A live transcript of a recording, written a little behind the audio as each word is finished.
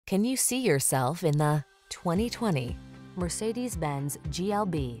Can you see yourself in the 2020 Mercedes-Benz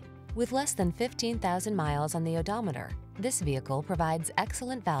GLB? With less than 15,000 miles on the odometer, this vehicle provides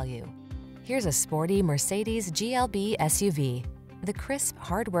excellent value. Here's a sporty Mercedes GLB SUV. The crisp,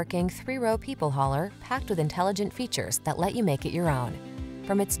 hard-working, three-row people hauler packed with intelligent features that let you make it your own.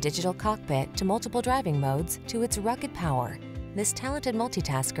 From its digital cockpit to multiple driving modes to its rugged power, this talented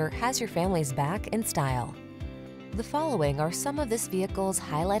multitasker has your family's back in style. The following are some of this vehicle's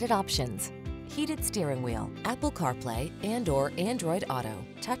highlighted options: heated steering wheel, Apple CarPlay and/or Android Auto,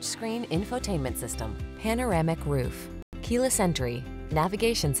 touchscreen infotainment system, panoramic roof, keyless entry,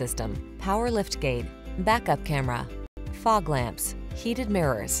 navigation system, power liftgate, backup camera, fog lamps, heated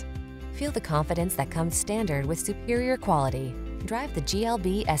mirrors. Feel the confidence that comes standard with superior quality. Drive the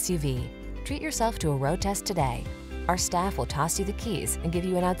GLB SUV. Treat yourself to a road test today. Our staff will toss you the keys and give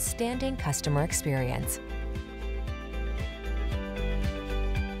you an outstanding customer experience.